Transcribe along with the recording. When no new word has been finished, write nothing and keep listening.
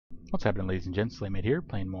What's happening, ladies and gents? Slaymate here,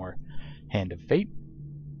 playing more Hand of Fate.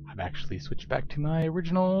 I've actually switched back to my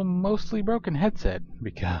original, mostly broken headset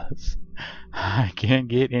because I can't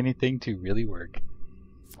get anything to really work.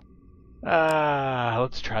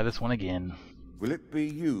 Let's try this one again. Will it be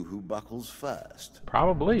you who buckles first?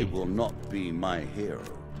 Probably. It will not be my hero.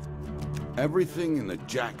 Everything in the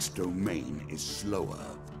Jack's domain is slower,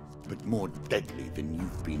 but more deadly than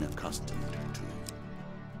you've been accustomed to.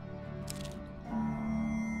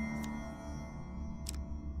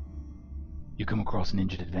 You come across an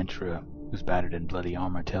injured adventurer whose battered and bloody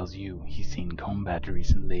armor tells you he's seen combat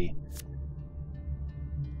recently.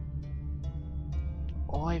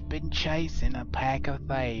 I've been chasing a pack of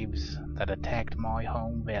thieves that attacked my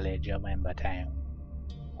home village of Embertown.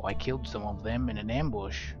 I killed some of them in an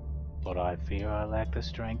ambush, but I fear I lack the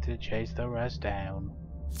strength to chase the rest down.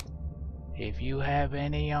 If you have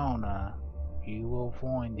any honor, you will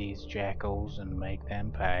find these jackals and make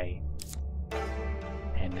them pay.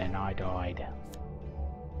 And then I died.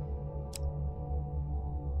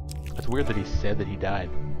 It's weird that he said that he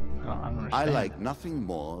died. I don't understand. I like nothing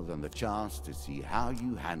more than the chance to see how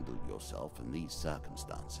you handle yourself in these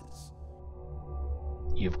circumstances.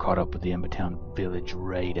 You've caught up with the Embertown village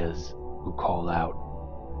raiders who call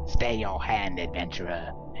out, "Stay your hand,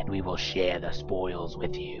 adventurer, and we will share the spoils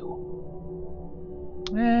with you."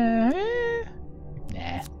 Nah.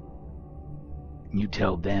 You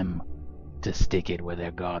tell them to stick it where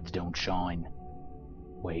their gods don't shine.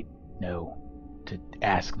 Wait, no. To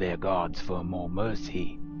ask their gods for more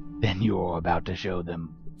mercy than you're about to show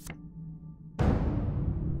them.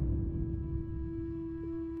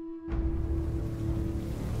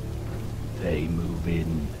 They move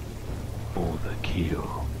in for the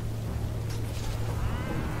kill.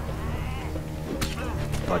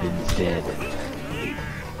 But instead, you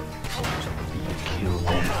kill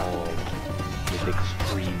them all with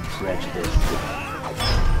extreme prejudice.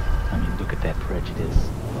 I mean, look at that prejudice.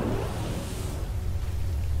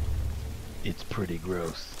 It's pretty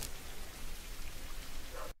gross.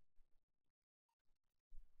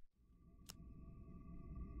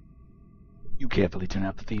 You carefully turn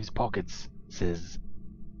out the thieves' pockets, says.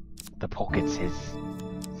 The pockets is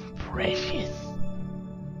precious.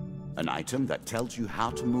 An item that tells you how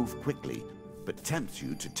to move quickly, but tempts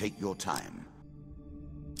you to take your time.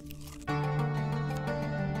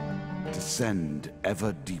 Descend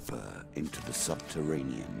ever deeper into the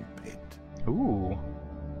subterranean pit. Ooh.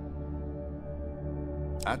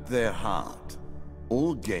 At their heart,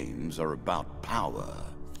 all games are about power,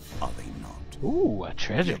 are they not? Ooh, a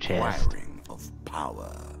treasure The chest. acquiring of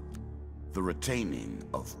power, the retaining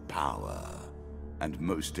of power, and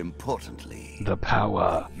most importantly, The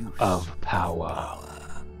power the use of power.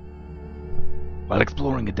 While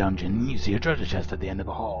exploring a dungeon, you see a treasure chest at the end of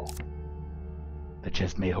a hall. The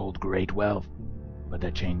chest may hold great wealth, but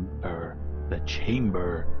the chamber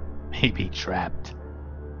may be trapped.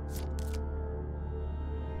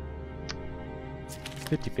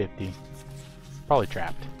 50-50. Probably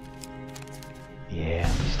trapped. Yeah,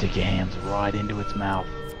 you stick your hands right into its mouth.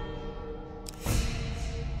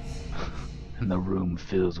 And the room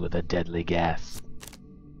fills with a deadly gas.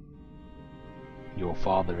 Your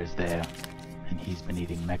father is there, and he's been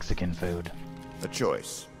eating Mexican food. A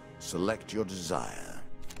choice. Select your desire.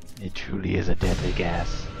 It truly is a deadly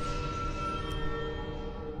gas.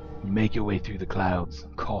 You make your way through the clouds,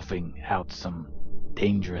 coughing out some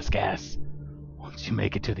dangerous gas. Once you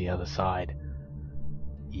make it to the other side,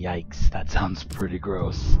 yikes, that sounds pretty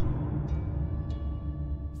gross.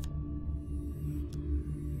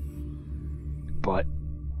 But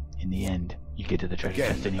in the end, you get to the treasure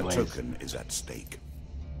chest Again, a anyways. token is at stake.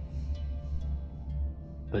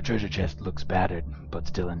 The treasure chest looks battered, but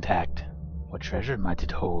still intact. What treasure might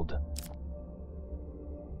it hold?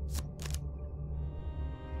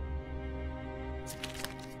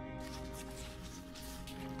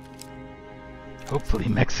 Hopefully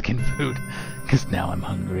Mexican food, because now I'm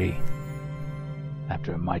hungry.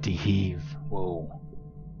 After a mighty heave, whoa,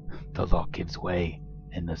 the lock gives way,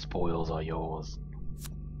 and the spoils are yours.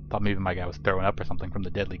 Thought maybe my guy was throwing up or something from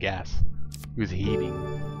the deadly gas. He was heaving.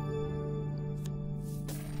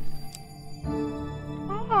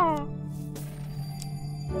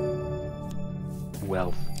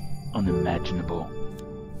 Wealth unimaginable.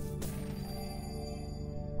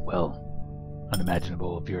 Well,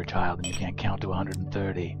 unimaginable if you're a child and you can't count to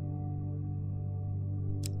 130.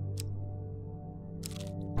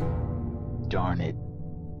 Darn it.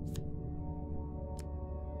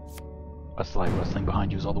 A slight rustling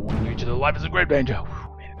behind you is all the warning you to the life is a great danger.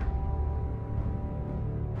 Whew, man.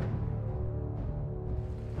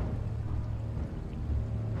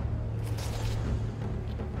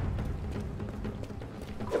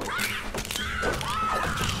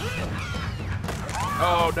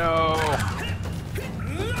 Oh no!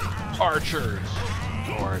 Archers!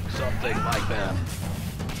 Or something like that.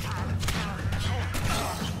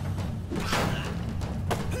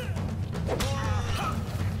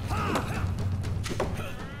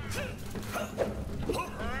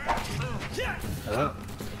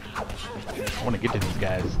 I want to get to these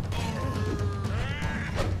guys.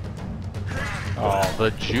 Oh,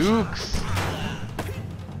 the jukes!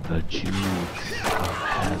 The jukes of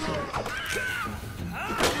Hazard.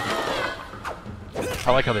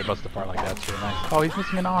 I like how they bust apart like that. It's really nice. Oh, he's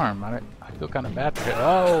missing an arm. I feel kind of bad for him.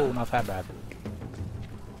 Oh, not that bad.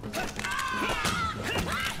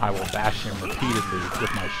 I will bash him repeatedly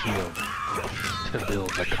with my shield to build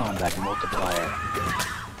the combat multiplier.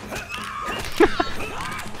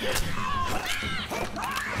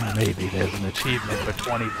 Maybe there's an achievement for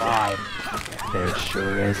 25. There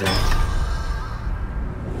sure isn't.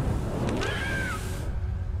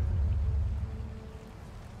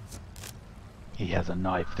 He has a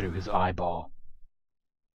knife through his eyeball.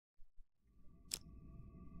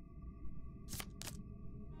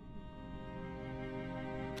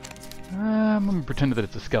 I'm gonna pretend that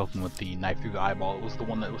it's a skeleton with the knife through the eyeball. It was the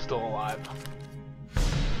one that was still alive.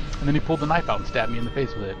 And then he pulled the knife out and stabbed me in the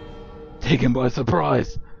face with it. Take him by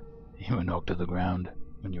surprise! You are knocked to the ground.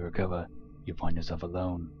 When you recover, you find yourself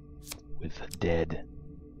alone with the dead.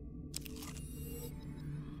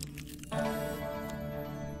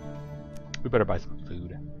 We better buy some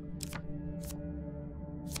food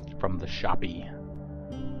from the shoppy.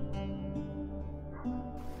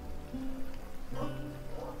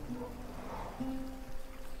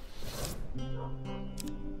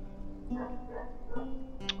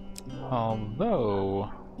 Although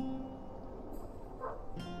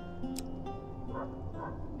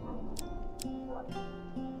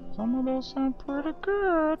some of those sound pretty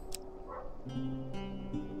good.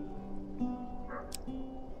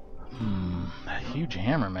 That huge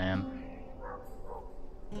hammer, man.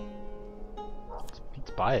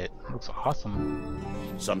 Let's buy it. It looks awesome.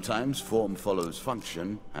 Sometimes form follows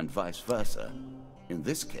function, and vice versa. In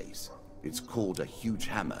this case, it's called a huge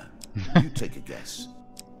hammer. You take a guess.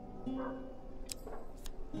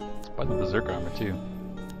 Let's buy the berserker armor too.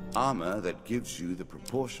 Armor that gives you the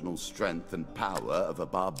proportional strength and power of a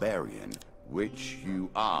barbarian, which you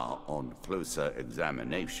are on closer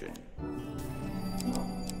examination.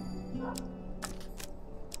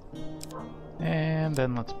 And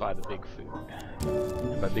then let's buy the big food.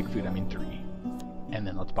 And by big food, I mean 3. And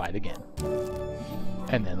then let's buy it again.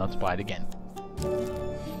 And then let's buy it again.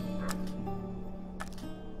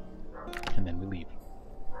 And then we leave.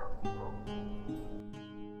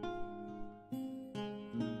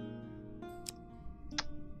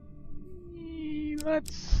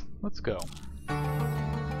 Let's go.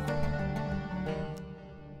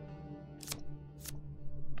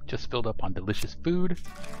 Just filled up on delicious food.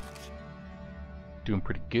 Doing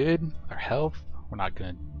pretty good. Our health, we're not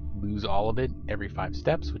gonna lose all of it every 5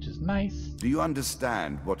 steps, which is nice. Do you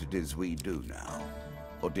understand what it is we do now?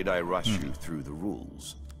 Or did I rush you through the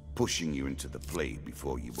rules, pushing you into the play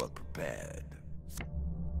before you were prepared?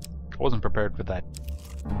 I wasn't prepared for that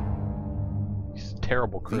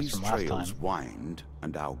terrible curse from last time. These trails wind,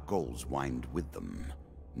 and our goals wind with them.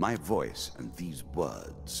 My voice and these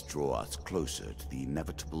words draw us closer to the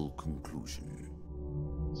inevitable conclusion.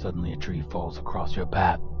 Suddenly a tree falls across your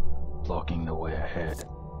path, blocking the way ahead.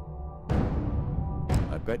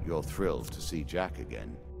 I bet you're thrilled to see Jack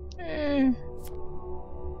again.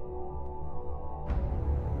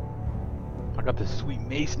 I got this sweet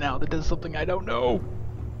mace now that does something I don't know.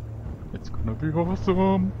 It's gonna be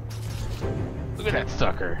awesome. Look at that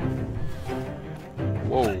sucker.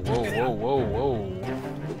 Whoa, whoa, whoa, whoa, whoa.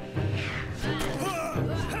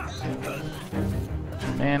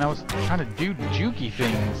 Man, I was trying to do jukey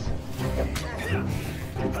things.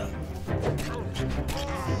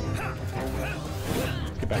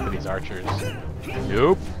 Let's get back to these archers.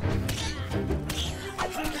 Nope.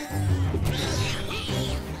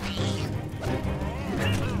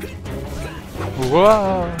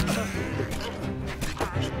 Whoa.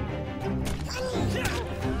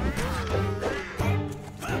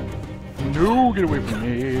 No, get away from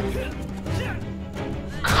me.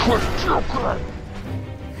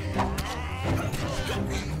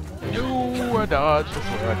 No, I dodged. That's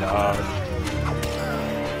where I dodged.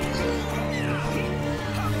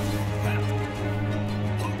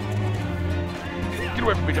 Get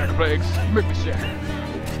away from me, Jack of Plagues. You make me sick.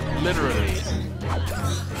 Literally.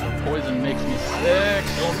 Poison makes me sick.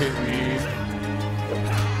 Don't hit me.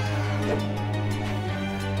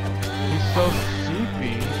 He's so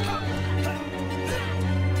soupy.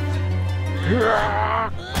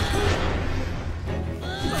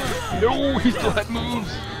 No, he still had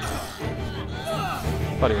moves.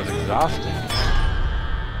 Thought he was exhausted.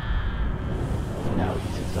 Now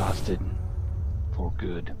he's exhausted. For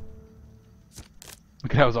good.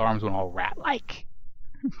 Look at how his arms went all rat-like.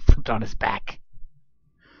 Flipped on his back.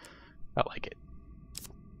 I like it.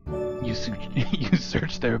 You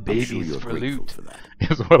search their babies for loot, for that.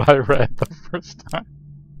 Is what I read the first time.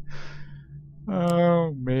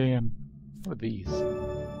 Oh man. What are these?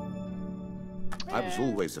 I was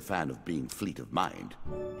always a fan of being fleet of mind.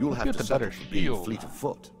 You'll have to better settle for being fleet of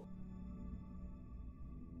foot.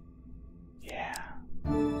 Yeah.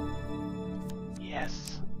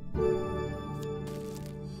 Yes.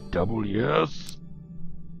 Double yes.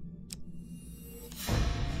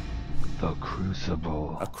 The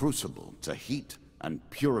Crucible. A crucible to heat and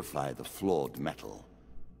purify the flawed metal.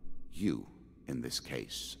 You, in this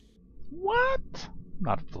case. What?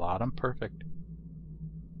 Not flawed, I'm perfect.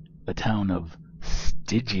 The town of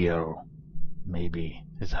Stygio, maybe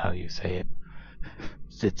is how you say it,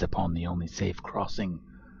 sits upon the only safe crossing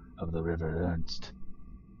of the River Ernst.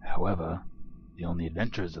 However, the only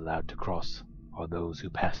adventurers allowed to cross are those who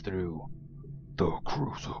pass through the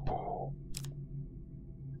Crucible.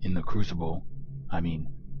 In the Crucible,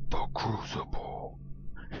 the Crucible,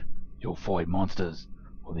 you'll fight monsters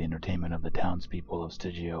for the entertainment of the townspeople of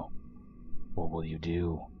Stygio. What will you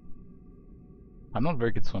do? I'm not a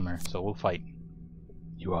very good swimmer, so we'll fight.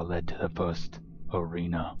 You are led to the first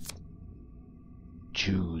arena.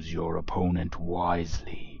 Choose your opponent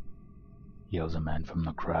wisely, yells a man from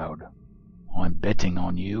the crowd. I'm betting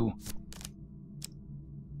on you.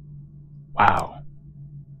 Wow.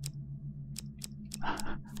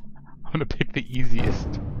 I'm gonna pick the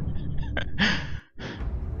easiest.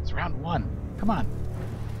 It's round 1. Come on.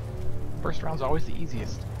 First round's always the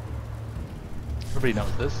easiest. Everybody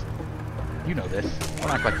knows this. You know this.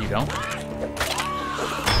 Don't act like you don't.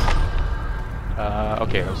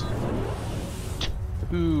 Okay, that was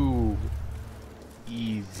too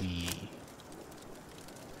easy.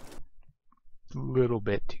 A little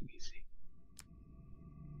bit too easy.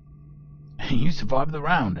 You survived the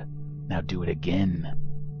round. Now do it again.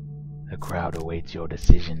 The crowd awaits your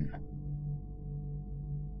decision.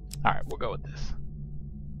 Alright, we'll go with this.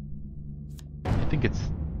 I think it's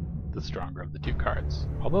the stronger of the two cards.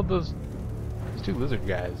 Although those two lizard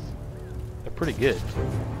guys, they're pretty good.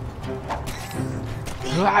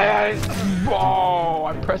 Oh,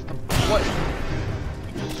 I pressed the button.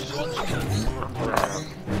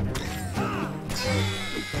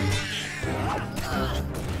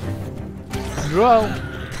 Whoa!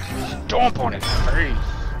 Stomp on his face!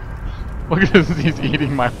 Look at this, he's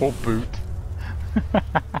eating my whole boot.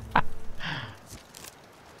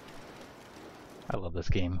 I love this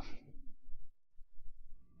game.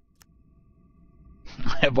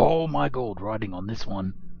 I have all my gold riding on this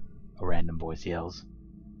one, a random voice yells.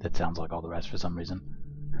 That sounds like all the rest for some reason.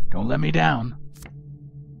 Don't let me down.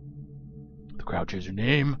 The crowd cheers your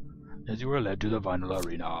name as you are led to the final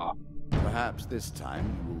arena. Perhaps this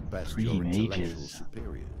time you will best 3 your intellectual mages,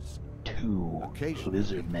 superiors. 2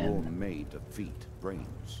 lizard men. Made to feat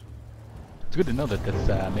brains. It's good to know that this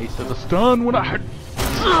mace does a stun when I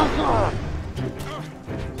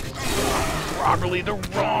probably the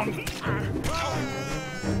wrong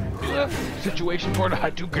situation for the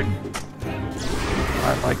Hadouken.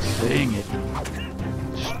 I like saying it.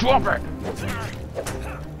 Stop it!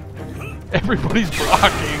 Everybody's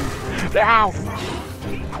blocking. Now.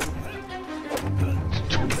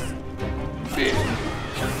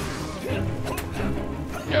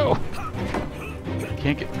 No.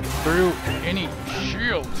 Can't get through any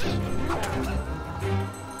shields.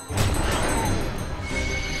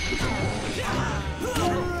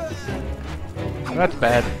 That's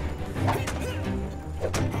bad.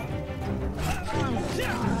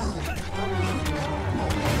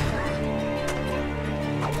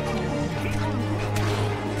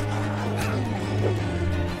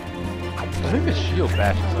 I think the shield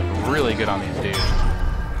bash is like really good on these dudes.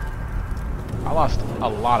 I lost a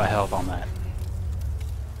lot of health on that.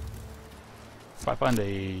 If I find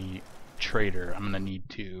a trader, I'm gonna need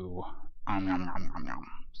to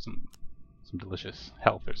some delicious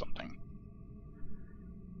health or something.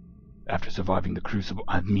 After surviving the Crucible,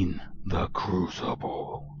 the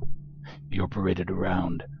Crucible, you're paraded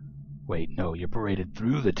around. Wait, no, you're paraded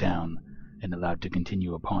through the town and allowed to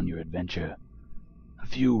continue upon your adventure. A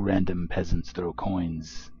few random peasants throw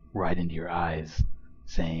coins right into your eyes,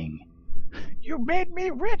 saying, "You made me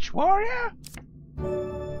rich, warrior!"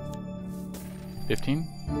 15?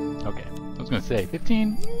 Okay, I was gonna say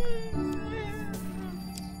 15.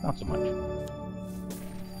 Not so much.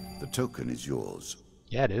 The token is yours.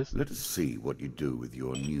 Yeah, it is. Let us see what you do with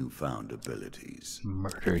your newfound abilities.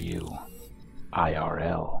 Murder you.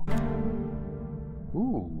 IRL.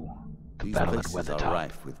 Ooh. The These battle at places are Weathertop.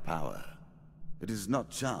 rife with power. It is not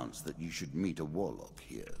chance that you should meet a warlock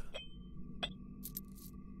here.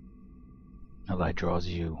 A light draws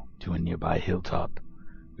you to a nearby hilltop,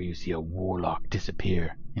 where you see a warlock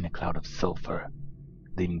disappear in a cloud of sulfur,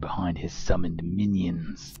 leaving behind his summoned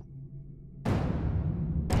minions.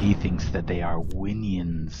 He thinks that they are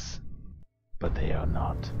Winions, but they are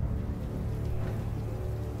not.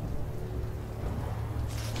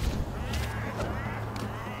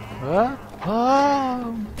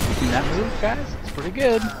 See that move, guys? It's pretty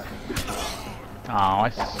good. Oh, I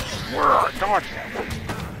swear I dodged that.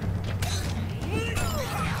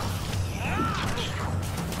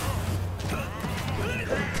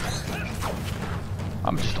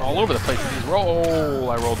 I'm just all over the place with these rolls. Oh,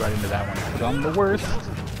 I rolled right into that one because I'm the worst.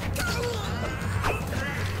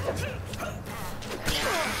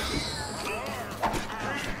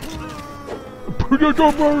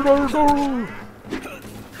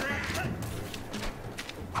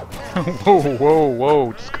 Whoa, whoa,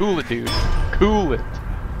 whoa. Just cool it, dude. Cool it.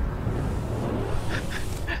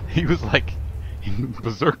 He was like in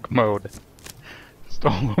berserk mode. Just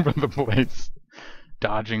all over the place.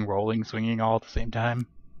 Dodging, rolling, swinging all at the same time.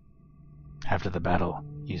 After the battle,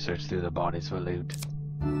 you search through the bodies for loot.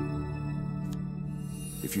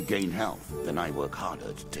 If you gain health, then I work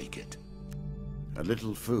harder to take it. A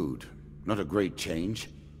little food. Not a great change,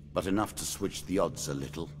 but enough to switch the odds a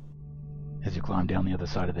little. As you climb down the other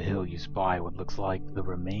side of the hill, you spy what looks like the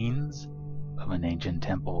remains of an ancient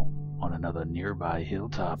temple on another nearby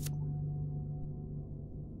hilltop.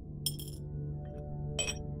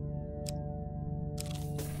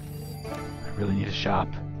 I really need a shop.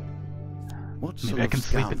 What Maybe sort I of can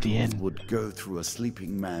sleep at the scoundrel inn. would go through a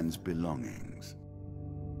sleeping man's belongings?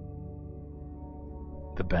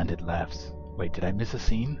 The bandit laughs. Wait, did I miss a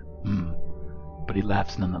scene? But he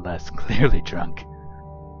laughs nonetheless, clearly drunk.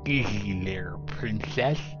 Easy there,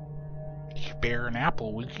 princess. Spare an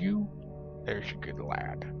apple, would you? There's a good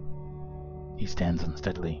lad. He stands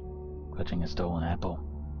unsteadily, clutching a stolen apple.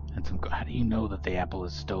 And how do you know that the apple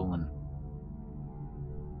is stolen?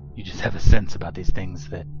 You just have a sense about these things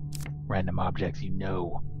that random objects you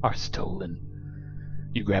know are stolen.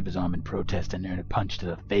 You grab his arm in protest and earn a punch to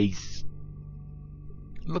the face.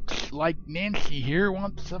 Looks like Nancy here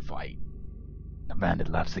wants a fight. The bandit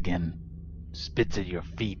laughs again, spits at your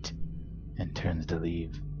feet, and turns to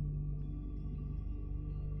leave.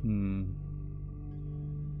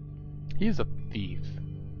 He's a thief.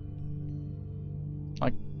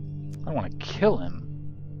 Like, I don't want to kill him,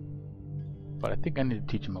 but I think I need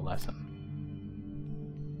to teach him a lesson.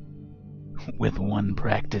 With one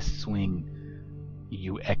practice swing,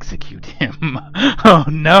 you execute him. Oh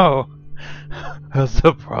no! A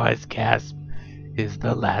surprise gasp is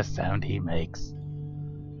the last sound he makes.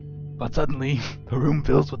 But suddenly, the room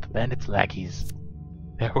fills with the bandit's lackeys.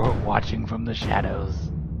 They were watching from the shadows.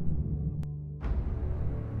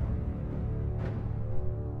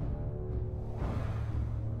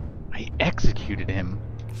 I executed him.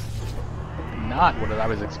 Not what I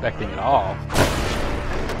was expecting at all.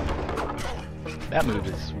 That move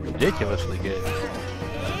is ridiculously good.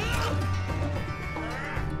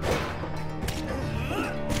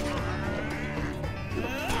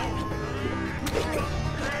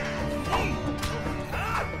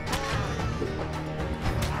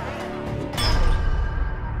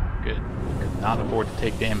 Good. Could not afford to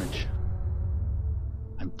take damage.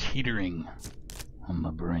 I'm teetering on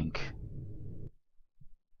the brink.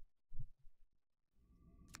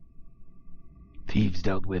 Thieves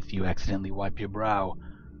dealt with, you accidentally wipe your brow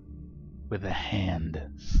with a hand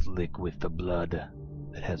slick with the blood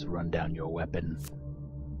that has run down your weapon.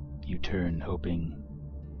 You turn, hoping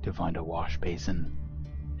to find a wash basin,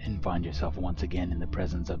 and find yourself once again in the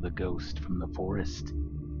presence of the ghost from the forest.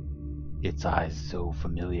 Its eyes so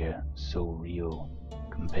familiar, so real,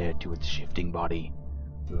 compared to its shifting body,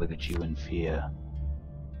 look at you in fear.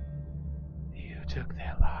 You took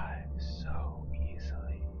their lives so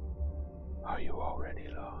easily. Are you already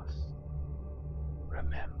lost?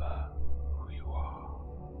 Remember who you are,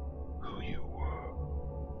 who you were.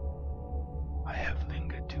 I have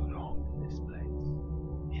lingered too long in this place.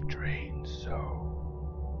 It drains so.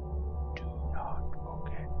 Do not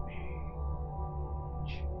forget me.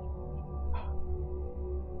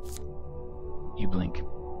 You blink,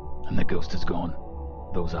 and the ghost is gone.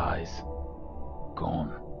 Those eyes, gone.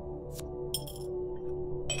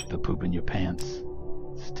 The poop in your pants,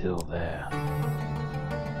 still there.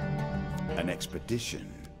 An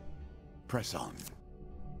expedition. Press on.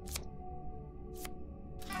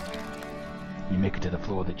 You make it to the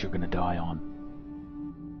floor that you're gonna die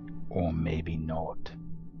on. Or maybe not.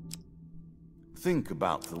 Think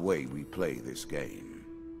about the way we play this game.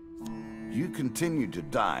 You continue to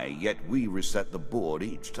die, yet we reset the board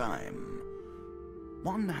each time.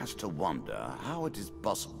 One has to wonder how it is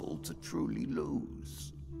possible to truly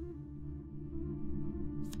lose.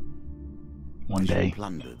 One As you day.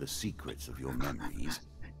 plunder the secrets of your memories.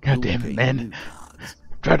 God you'll damn it, pay man. new cards.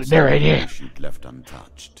 Try to narrate here. You'd left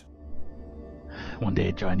untouched. One day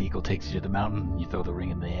a giant eagle takes you to the mountain and you throw the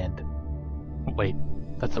ring in the end. Wait,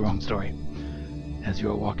 that's the wrong story. As you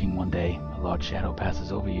are walking one day, a large shadow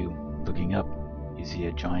passes over you. Looking up, you see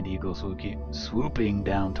a giant eagle swooping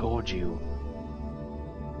down towards you.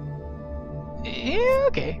 Yeah,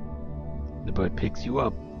 okay. The bird picks you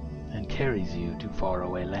up and carries you to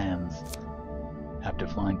faraway lands. After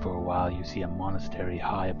flying for a while, you see a monastery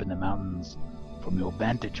high up in the mountains. From your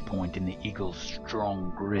vantage point in the eagle's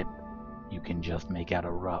strong grip, you can just make out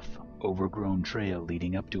a rough, overgrown trail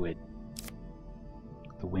leading up to it.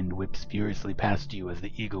 The wind whips furiously past you as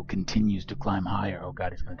the eagle continues to climb higher. Oh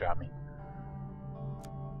god, he's gonna drop me.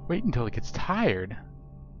 Wait until it gets tired.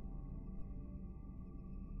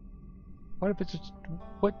 What if it's just...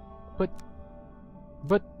 What? What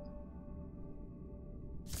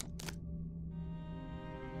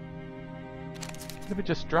if it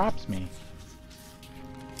just drops me?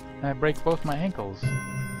 And I break both my ankles?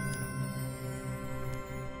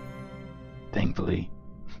 Thankfully,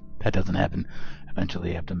 that doesn't happen.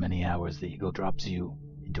 Eventually, after many hours, the eagle drops you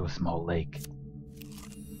into a small lake.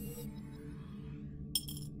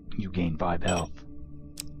 You gain 5 health.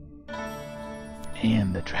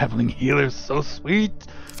 And the traveling healer's so sweet!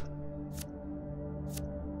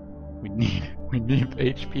 We need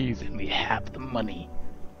HPs and we have the money.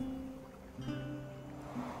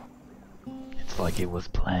 It's like it was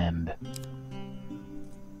planned.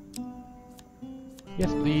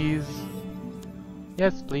 Yes, please.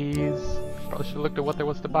 Yes, please. Probably should have looked at what there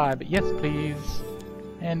was to buy, but yes, please.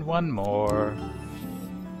 And one more.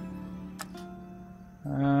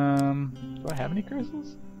 Do I have any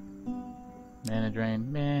curses? Mana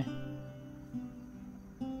drain, meh.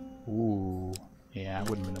 Ooh. Yeah, I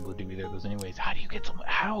wouldn't have been able to do either of those anyways. How do you get so much?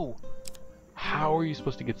 How? How are you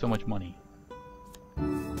supposed to get so much money?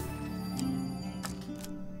 9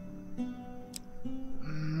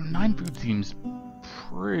 food seems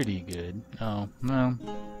pretty good. Oh, no.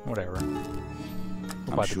 Whatever.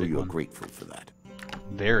 We'll I'm sure you're grateful for that.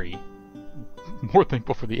 Very. More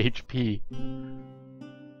thankful for the HP.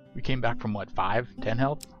 We came back from what, 5? 10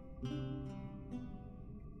 health?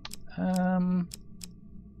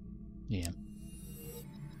 Yeah.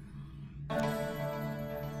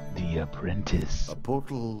 The Apprentice. A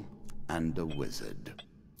portal and a wizard.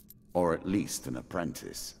 Or at least an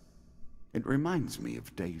apprentice. It reminds me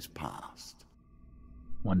of days past.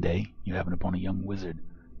 One day, you happen upon a young wizard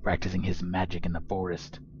practicing his magic in the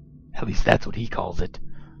forest. At least that's what he calls it.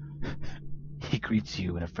 He greets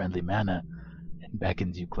you in a friendly manner and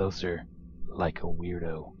beckons you closer like a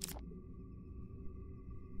weirdo.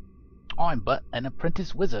 I'm but an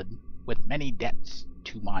apprentice wizard with many debts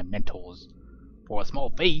to my mentors. For a small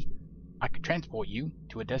fee, I could transport you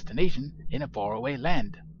to a destination in a faraway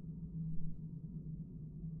land.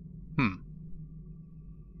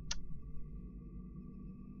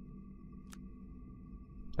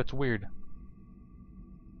 That's weird.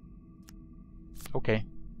 Okay.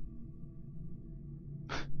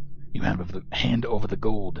 You hand over the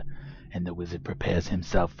gold, and the wizard prepares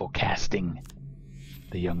himself for casting.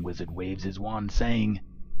 The young wizard waves his wand, saying,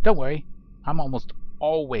 "Don't worry, I'm almost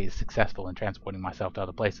always successful in transporting myself to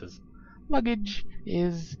other places. Luggage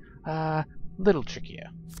is a little trickier."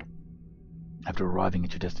 After arriving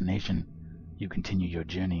at your destination, you continue your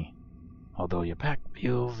journey, although your pack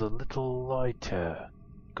feels a little lighter.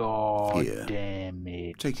 God Here, damn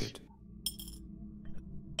it. take it.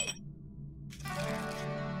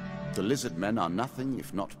 The lizard men are nothing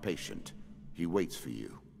if not patient. He waits for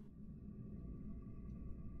you.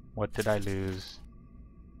 What did I lose?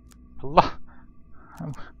 Allah!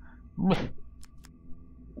 I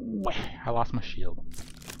lost my shield.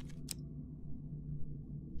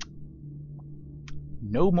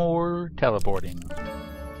 No more teleporting.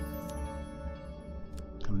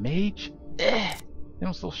 A mage? They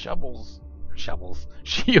don't sell shovels.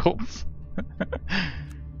 Shields.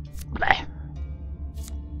 Blah.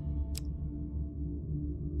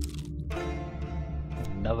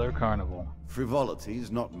 Another carnival. Frivolity is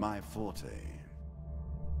not my forte.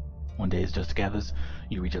 One day as dusk gathers,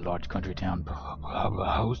 you reach a large country town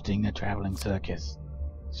hosting a traveling circus.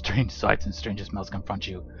 Strange sights and stranger smells confront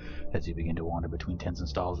you as you begin to wander between tents and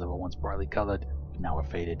stalls that were once brightly colored, now are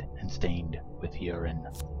faded and stained with urine.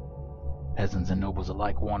 Peasants and nobles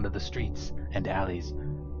alike wander the streets and alleys,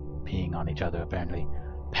 peeing on each other apparently,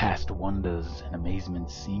 past wonders and amazement,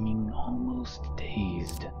 seeming almost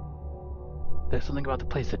dazed. There's something about the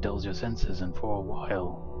place that dulls your senses, and for a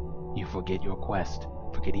while, you forget your quest,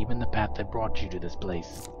 forget even the path that brought you to this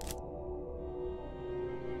place.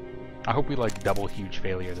 I hope we like double huge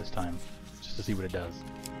failure this time, just to see what it does.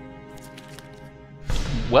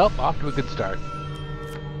 Well, off to a good start.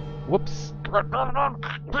 Whoops.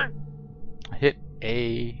 I hit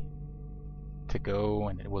A to go,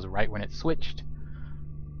 and it was right when it switched.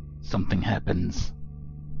 Something happens,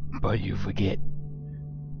 but you forget.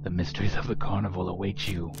 The mysteries of the carnival await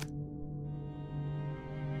you.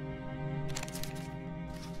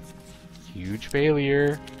 Huge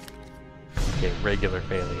failure. Okay, regular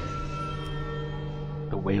failure.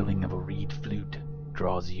 The wailing of a reed flute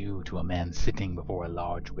draws you to a man sitting before a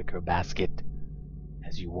large wicker basket.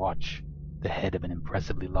 As you watch, the head of an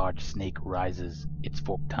impressively large snake rises, its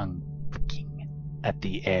forked tongue flicking at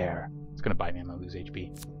the air. It's gonna bite me, I'm gonna lose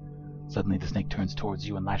HP. Suddenly the snake turns towards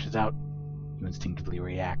you and lashes out. You instinctively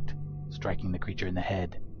react, striking the creature in the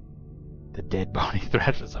head. The dead body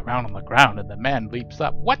thrashes around on the ground and the man leaps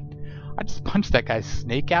up. What? I just punched that guy's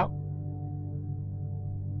snake out?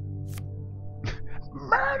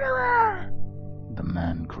 Murderer! The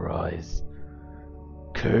man cries.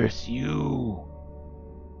 Curse you,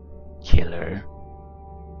 killer.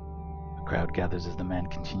 The crowd gathers as the man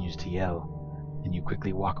continues to yell, and you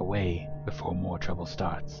quickly walk away before more trouble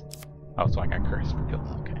starts. Oh, so I got cursed for kills.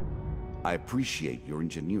 Okay. I appreciate your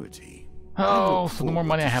ingenuity. Oh, so the more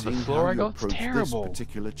money I have, the slower I go? It's terrible. This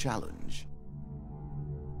particular challenge.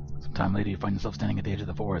 Sometime later, you find yourself standing at the edge of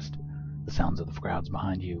the forest. The sounds of the crowds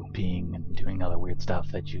behind you, peeing and doing other weird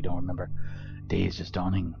stuff that you don't remember. Day is just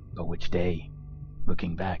dawning, but which day?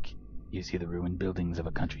 Looking back, you see the ruined buildings of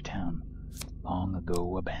a country town, long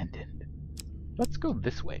ago abandoned. Let's go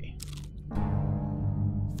this way.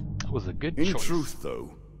 That was a good choice. In truth,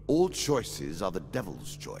 though, all choices are the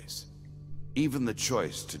devil's choice. Even the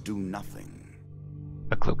choice to do nothing.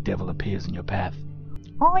 A cloaked devil appears in your path.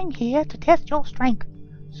 I'm here to test your strength,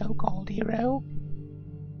 so-called hero.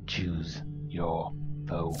 Choose your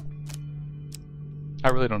foe. I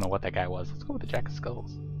really don't know what that guy was. Let's go with the Jack of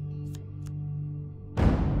Skulls.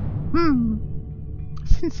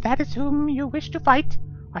 Since that is whom you wish to fight,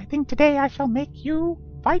 I think today I shall make you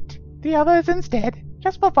fight the others instead,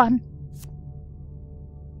 just for fun.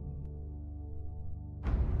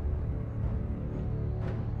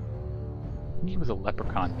 He was a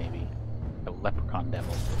leprechaun, maybe. A leprechaun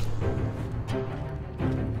devil.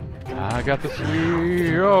 I got the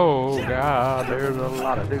sweet, oh god, there's a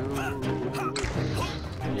lot of dudes.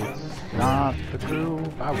 It's not the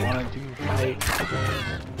group I wanted to fight.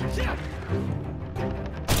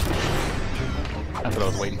 That's what I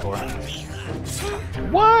was waiting for.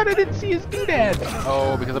 What? I didn't see his doodad!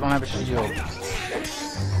 Oh, because I don't have a shield.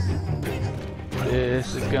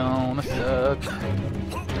 This is gonna suck.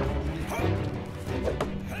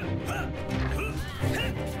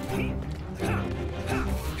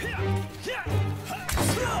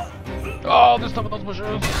 Oh, there's stuff with those bushes.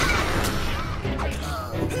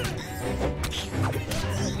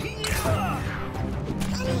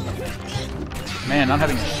 Man, not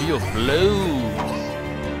having a shield blows.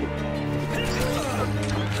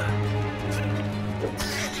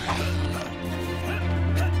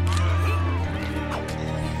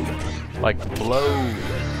 Like blows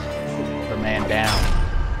the man down.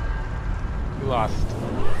 We lost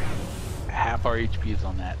half our HPs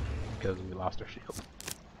on that because we lost our shield.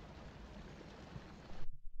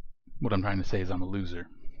 What I'm trying to say is I'm a loser.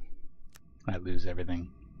 I lose everything.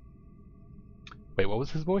 Wait, what was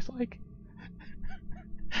his voice like?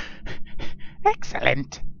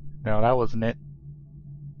 Excellent. No, that wasn't it.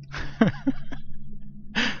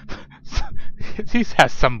 He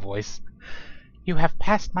has some voice. You have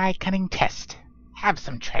passed my cunning test. Have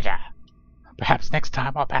some treasure. Perhaps next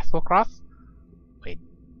time our paths will cross? Wait,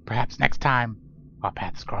 perhaps next time our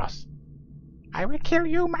paths cross, I will kill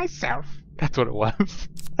you myself. That's what it was.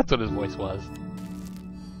 That's what his voice was.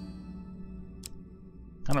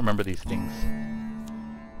 I don't remember these things.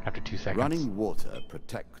 After 2 seconds. Running water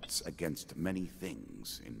protects against many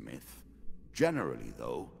things in myth. Generally,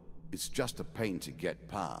 though, it's just a pain to get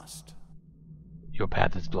past. Your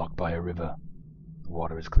path is blocked by a river. The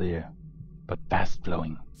water is clear, but fast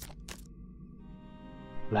flowing.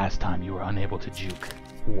 Last time you were unable to juke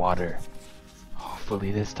water.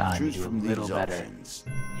 Hopefully this time you do a little better.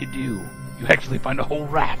 You do. You actually find a whole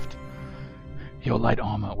raft. Your light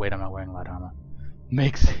armor, wait, I'm not wearing light armor,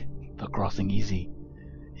 makes the crossing easy.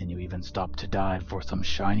 And you even stop to dive for some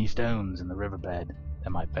shiny stones in the riverbed that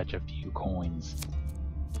might fetch a few coins.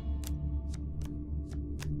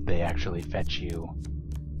 They actually fetch you,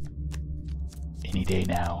 any day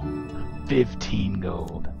now, 15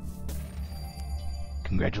 gold.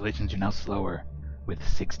 Congratulations, you're now slower with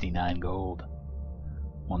 69 gold.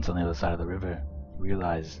 Once on the other side of the river, you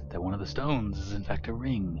realize that one of the stones is in fact a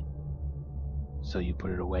ring. So you put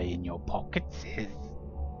it away in your pockets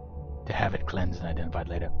to have it cleansed and identified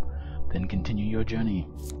later. Then continue your journey.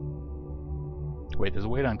 Wait, there's a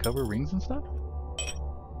way to uncover rings and stuff?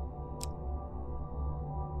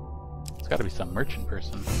 It's gotta be some merchant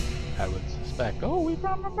person, I would suspect. Oh, we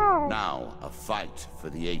found the bow! Now, a fight for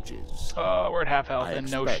the ages. We're at half health I and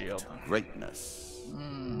no expect shield. greatness.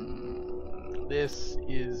 This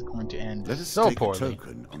is going to end Let us so take poorly. a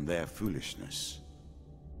token on their foolishness.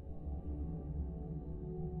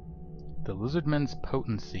 The Lizardman's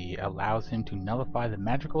potency allows him to nullify the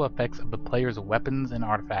magical effects of the player's weapons and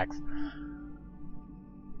artifacts.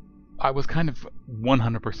 I was kind of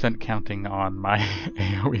 100% counting on my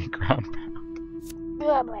AoE ground pound.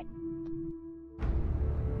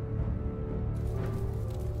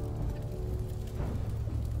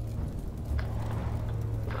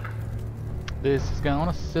 This is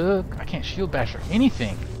gonna suck. I can't shield bash or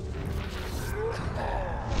anything.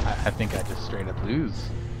 I think I just straight up lose.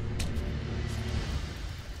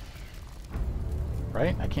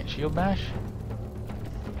 Right? I can't shield bash?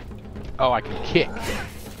 Oh, I can kick.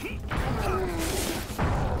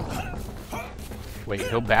 Wait,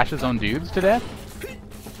 he'll bash his own dudes to death?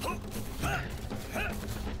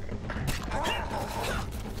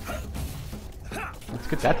 Let's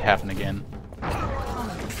get that to happen again.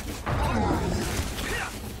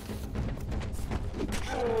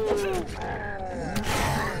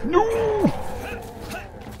 No!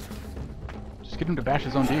 Just get him to bash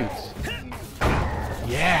his own dudes.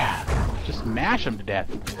 Yeah! Just mash him to death.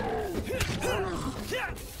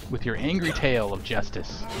 With your angry tale of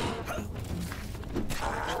justice.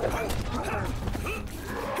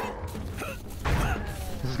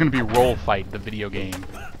 This is gonna be Roll Fight, the video game.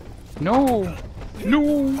 No!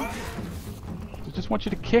 No! I just want you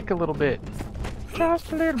to kick a little bit.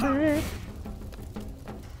 Just a little bit.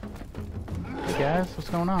 Hey guys, what's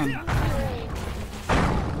going on?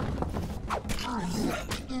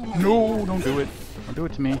 No, don't do it. Don't do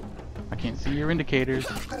it to me. I can't see your indicators.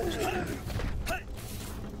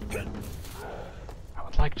 I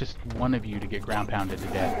would like just one of you to get ground pounded to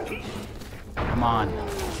death. Come on.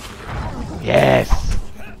 Yes!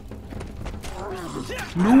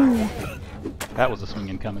 No! That was a swing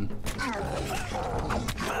incoming.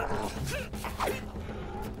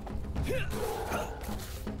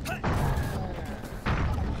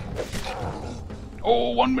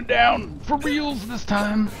 Oh, one went down! For reals this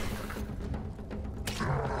time!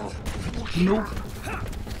 Nope.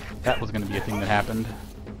 That was gonna be a thing that happened.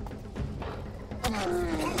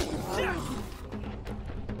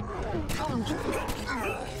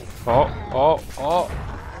 Oh!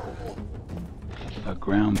 A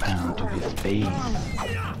ground pound to his face.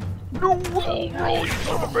 No, roll, you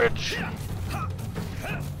son of a bitch!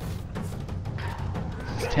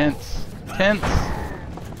 This is tense. Tense!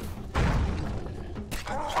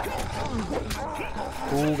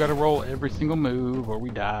 Oh, gotta roll every single move or we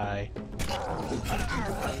die.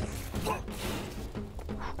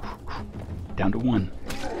 Down to one.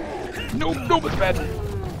 Nope, it's bad.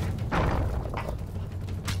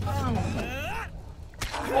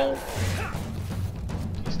 Oh.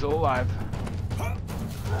 He's still alive.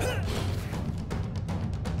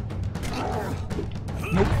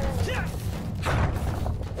 Nope.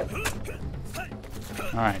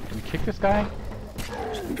 Alright, can we kick this guy?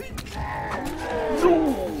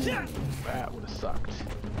 No! That would have sucked.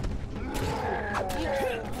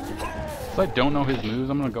 If I don't know his moves,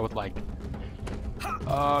 I'm gonna go with like...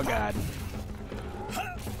 Oh god.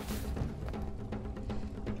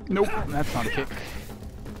 Nope, that's not a kick.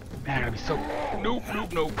 Man, I gotta be so... Nope.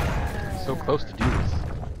 So close to do this.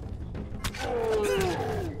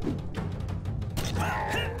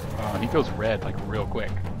 Oh, he goes red like real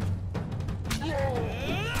quick.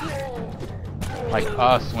 Like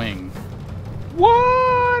a swing.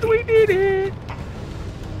 What? We did it!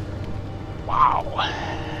 Wow.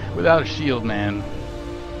 Without a shield, man.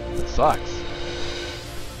 It sucks.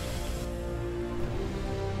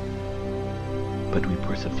 But we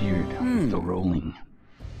persevered. The rolling.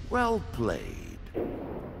 Well played.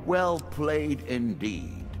 Well played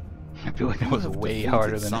indeed. I feel like that was way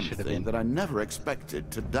harder than it should have been. That I never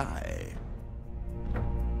expected to die.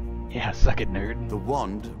 Yeah, suck it, nerd. The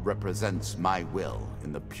wand represents my will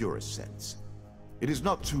in the purest sense. It is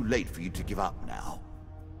not too late for you to give up now.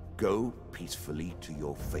 Go peacefully to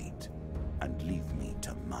your fate, and leave me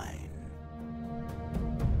to mine.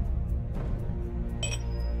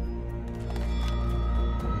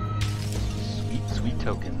 Sweet, sweet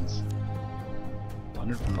tokens.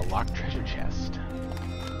 Plundered from the locked treasure chest.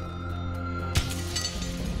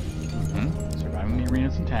 Surviving the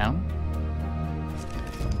arenas in town.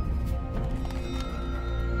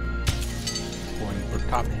 Exploring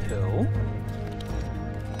Brooktop Hill.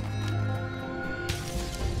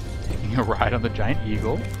 Taking a ride on the giant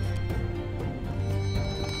eagle.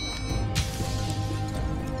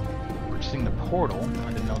 Purchasing the portal.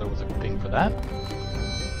 I didn't know there was a thing for that.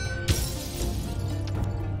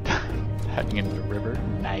 Heading into the river.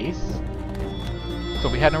 Nice. So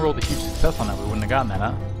if we hadn't rolled a huge success on that, we wouldn't have gotten that,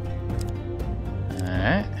 huh?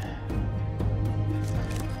 Alright.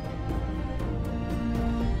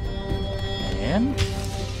 And...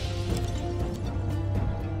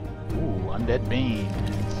 ooh, Undead Bane.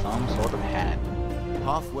 Some sort of hat.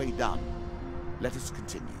 Halfway done. Let us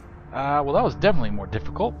continue. Well, that was definitely more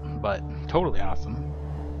difficult, but totally awesome.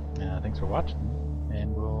 Thanks for watching,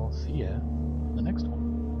 and we'll see ya in the next one.